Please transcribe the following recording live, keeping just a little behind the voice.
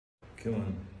Come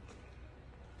on.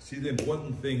 See, the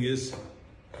important thing is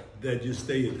that you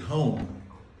stay at home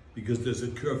because there's a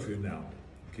curfew now.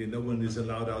 Okay, no one is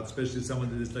allowed out, especially someone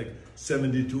that is like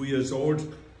 72 years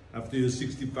old. After you're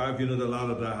 65, you're not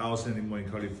allowed at the house anymore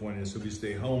in California. So we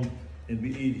stay home and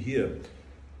we eat here,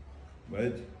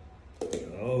 right?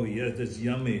 Oh yes, that's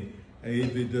yummy. I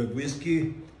ate with the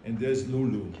whiskey, and there's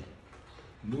Lulu.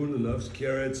 Lulu loves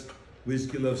carrots.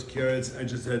 Whiskey loves carrots. I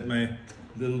just had my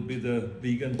little bit of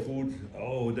vegan food.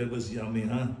 Oh, that was yummy,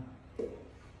 huh?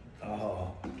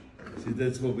 Oh, see,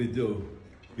 that's what we do.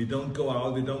 We don't go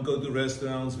out, we don't go to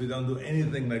restaurants, we don't do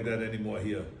anything like that anymore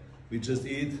here. We just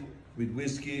eat with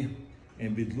whiskey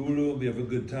and with Lulu. We have a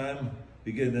good time.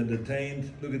 We get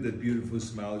entertained. Look at that beautiful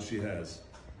smile she has,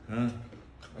 huh?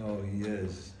 Oh,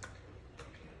 yes.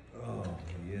 Oh,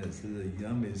 yes, they're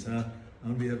yummies, huh?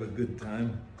 And we have a good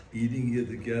time eating here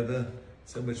together.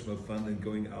 So much more fun than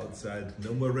going outside.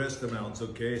 No more restaurants,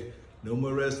 okay? No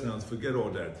more restaurants, forget all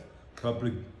that.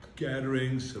 Public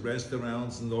gatherings,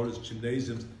 restaurants, and all these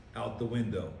gymnasiums out the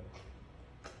window.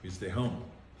 We stay home.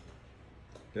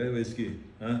 Okay, Whiskey,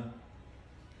 huh?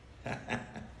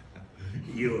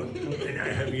 You, and I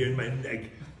have you in my neck.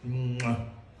 Mwah.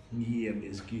 Yeah,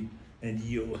 Whiskey. And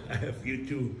you, I have you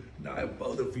too. Now I have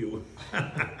both of you.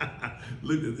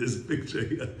 Look at this picture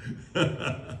here.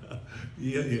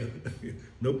 Yeah.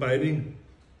 No biting.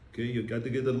 Okay, you got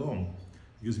to get along.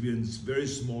 Because we're in very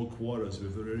small quarters. We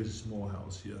have a very small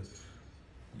house here.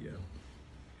 Yeah.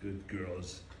 Good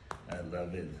girls. I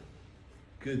love it.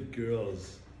 Good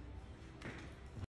girls.